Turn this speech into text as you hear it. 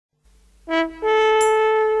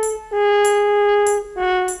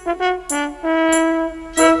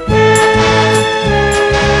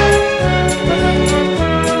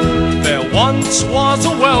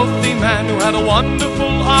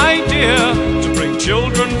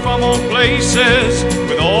from all places,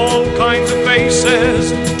 with all kinds of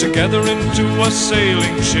faces, together into a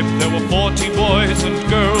sailing ship. There were 40 boys and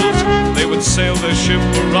girls. They would sail their ship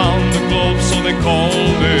around the globe, so they called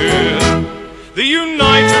it the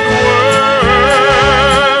United World.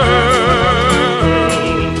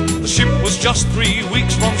 The ship was just 3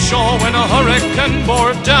 weeks from shore when a hurricane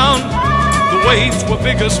bore it down. The waves were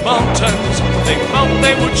big as mountains. They felt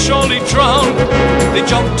they would surely drown. They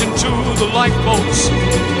jumped into the lifeboats,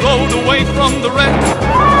 rowed away from the wreck.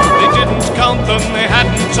 They didn't count them, they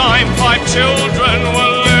hadn't time. 5 children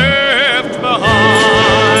were left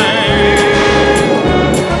behind.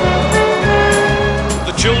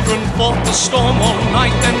 The children fought the storm all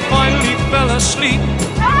night, then finally fell asleep.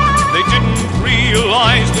 They didn't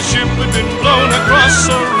realize the ship had been blown across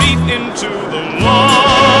a reef into the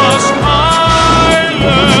lost islands.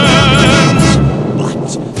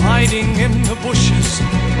 But hiding in the bushes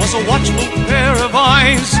was a watchful pair of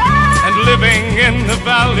eyes, and living in the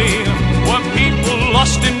valley were people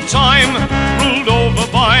lost in time, ruled over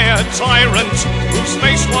by a tyrant whose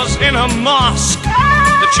face was in a mask.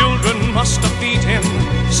 The children must defeat him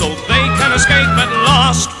so they can escape at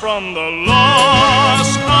last from the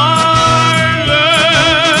lost islands.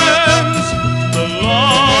 The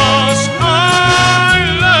lost islands.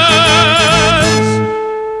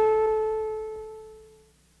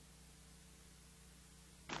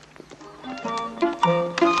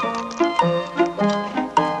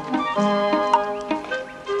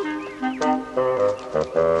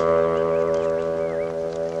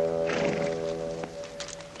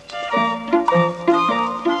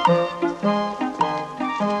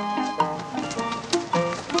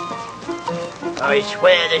 I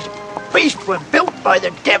swear this beast was built by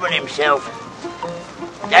the devil himself,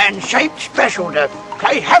 and shaped special to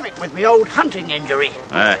play havoc with me old hunting injury.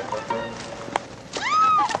 What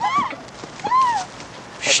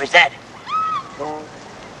was that?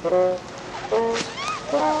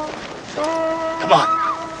 Come on.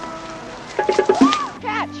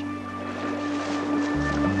 Catch!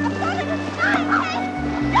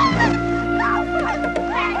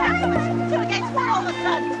 Against what all of a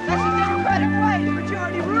sudden? That's a democratic way. The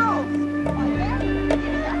majority rules.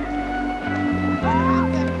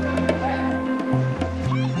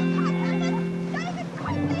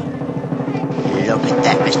 Look at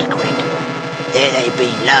that, Mr. Quick. There they be,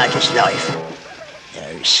 large as life.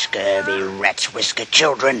 Those scurvy rat's whisker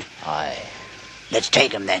children. Aye. Let's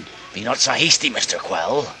take them then. Be not so hasty, Mr.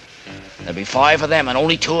 Quell. There'll be 5 of them and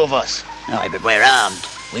only 2 of us. Aye, but we're armed.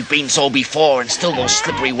 We've been so before, and still those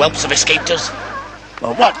slippery whelps have escaped us.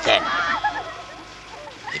 Well, what then?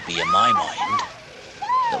 It be in my mind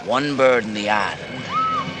that 1 bird in the hand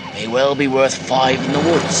may well be worth 5 in the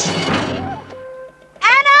woods.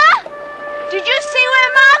 Anna! Did you see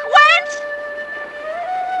where Mark went?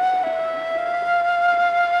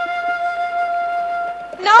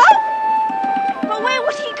 No? But where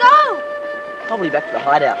would he go? Probably back to the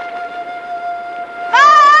hideout.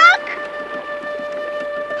 Mark!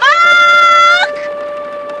 Mark!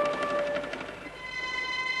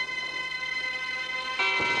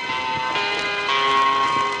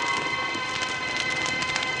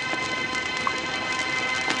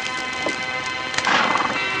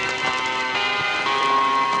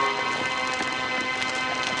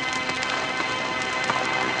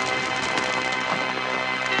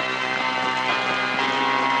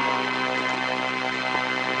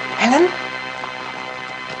 Helen?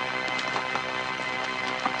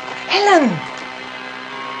 Helen!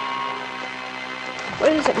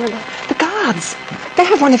 Where is it, Mother? The guards! They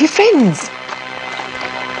have one of your friends!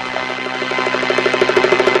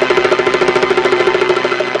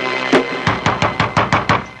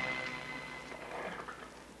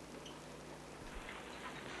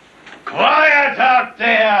 Quiet out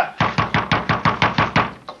there!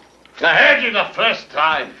 I heard you the first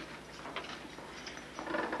time.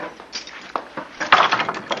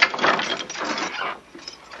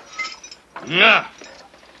 No.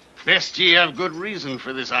 Best ye have good reason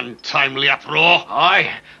for this untimely uproar.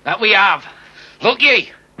 Aye, that we have. Look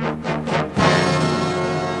ye!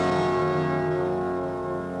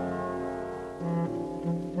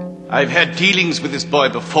 I've had dealings with this boy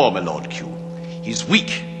before, my Lord Q. He's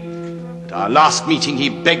weak. At our last meeting he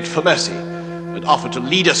begged for mercy and offered to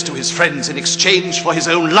lead us to his friends in exchange for his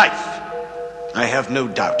own life. I have no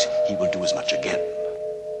doubt he will do as much again.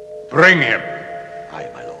 Bring him. Aye,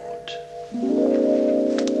 my lord.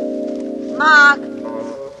 Mark!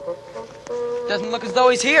 Doesn't look as though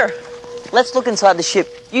he's here. Let's look inside the ship.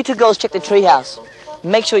 You 2 girls check the treehouse.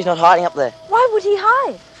 Make sure he's not hiding up there. Why would he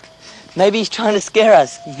hide? Maybe he's trying to scare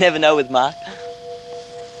us. You never know with Mark.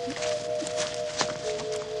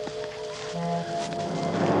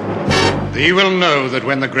 Thee will know that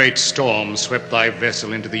when the great storm swept thy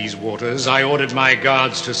vessel into these waters, I ordered my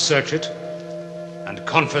guards to search it and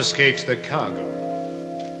confiscate the cargo.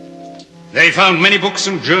 They found many books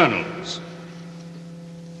and journals.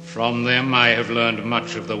 From them I have learned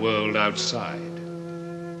much of the world outside.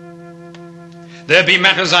 There be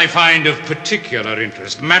matters I find of particular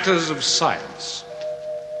interest, matters of science.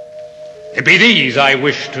 It be these I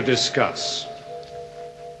wish to discuss.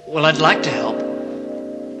 Well, I'd like to help,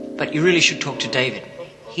 but you really should talk to David.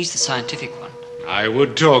 He's the scientific one. I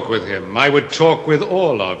would talk with him. I would talk with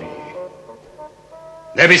all of ye.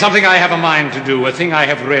 There be something I have a mind to do, a thing I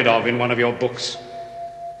have read of in one of your books.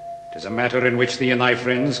 'Tis a matter in which thee and thy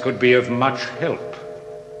friends could be of much help.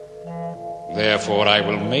 Therefore I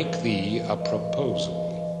will make thee a proposal.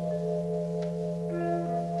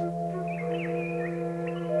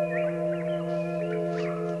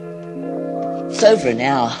 It's over an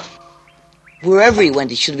hour. Wherever he went,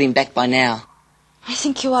 he should have been back by now. I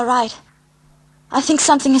think you are right. I think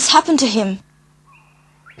something has happened to him.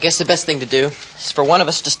 I guess the best thing to do is for one of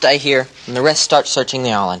us to stay here and the rest start searching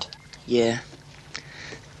the island. Yeah.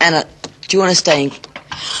 Anna, do you want to stay in?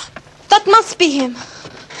 That must be him.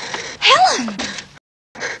 Helen!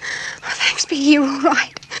 Oh, thanks be you all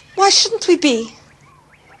right. Why shouldn't we be?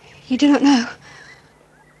 You do not know.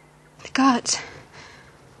 The guards.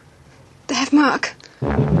 They have Mark.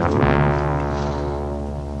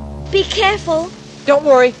 Be careful. Don't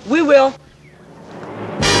worry, we will.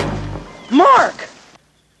 Mark!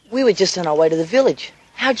 We were just on our way to the village.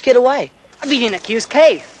 How'd you get away? I've been in a Q's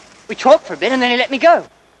cave. We talked for a bit and then he let me go.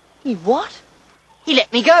 He what? He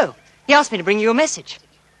let me go. He asked me to bring you a message.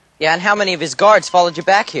 Yeah, and how many of his guards followed you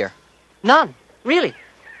back here? None, really.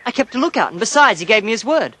 I kept a lookout, and besides, he gave me his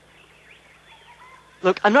word.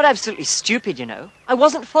 Look, I'm not absolutely stupid, you know. I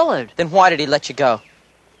wasn't followed. Then why did he let you go?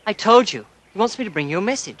 I told you. He wants me to bring you a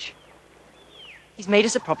message. He's made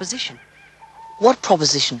us a proposition. What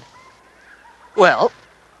proposition? Well,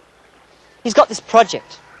 he's got this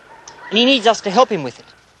project, and he needs us to help him with it.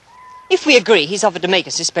 If we agree, he's offered to make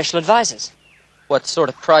us his special advisors. What sort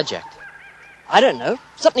of project? I don't know.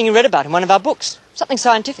 Something you read about in one of our books. Something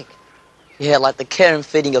scientific. Yeah, like the care and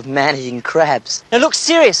feeding of man-eating crabs. Now look,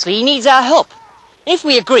 seriously, he needs our help. If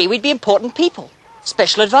we agree, we'd be important people.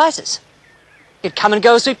 Special advisors. We'd come and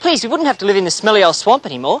go as we please. We wouldn't have to live in the smelly old swamp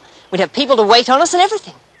anymore. We'd have people to wait on us and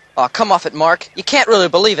everything. Oh, come off it, Mark. You can't really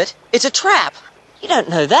believe it. It's a trap. You don't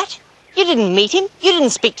know that. You didn't meet him. You didn't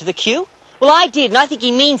speak to the Q. Well, I did, and I think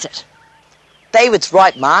he means it. David's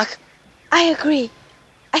right, Mark. I agree.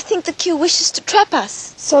 I think the Q wishes to trap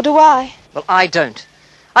us. So do I. Well, I don't.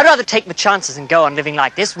 I'd rather take my chances and go on living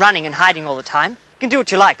like this, running and hiding all the time. You can do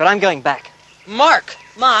what you like, but I'm going back. Mark!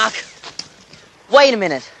 Mark! Wait a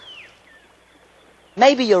minute.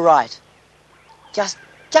 Maybe you're right. Just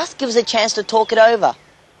give us a chance to talk it over.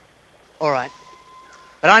 All right.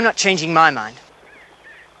 But I'm not changing my mind.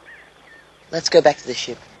 Let's go back to the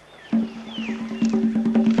ship.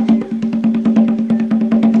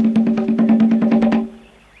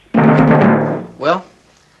 Well,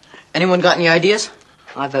 anyone got any ideas?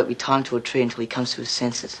 I vote we tie him to a tree until he comes to his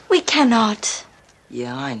senses. We cannot.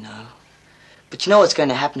 Yeah, I know. But you know what's going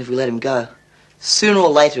to happen if we let him go? Sooner or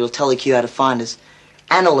later he'll tell the Q how to find us.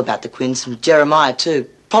 And all about the Quins, and Jeremiah too.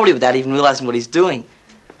 Probably without even realizing what he's doing.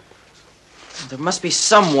 There must be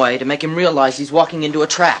some way to make him realize he's walking into a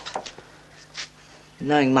trap.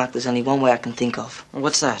 Knowing Mark, there's only one way I can think of.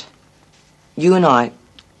 What's that? You and I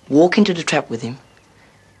walk into the trap with him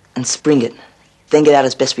and spring it, then get out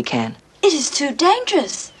as best we can. It is too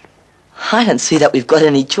dangerous. I don't see that we've got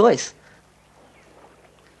any choice.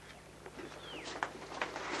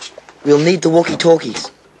 We'll need the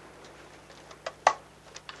walkie-talkies.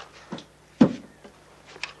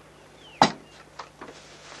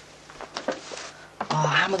 Oh,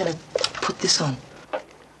 how am I going to put this on?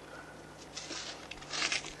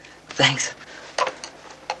 Thanks.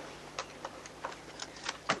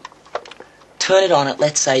 Turn it on at,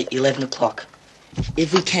 let's say, 11 o'clock.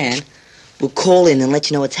 If we can, we'll call in and let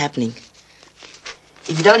you know what's happening.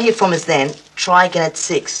 If you don't hear from us then, try again at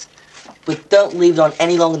 6. But don't leave it on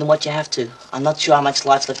any longer than what you have to. I'm not sure how much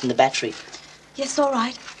light's left in the battery. Yes, all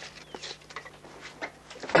right.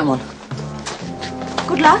 Come on.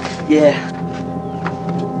 Good luck. Yeah.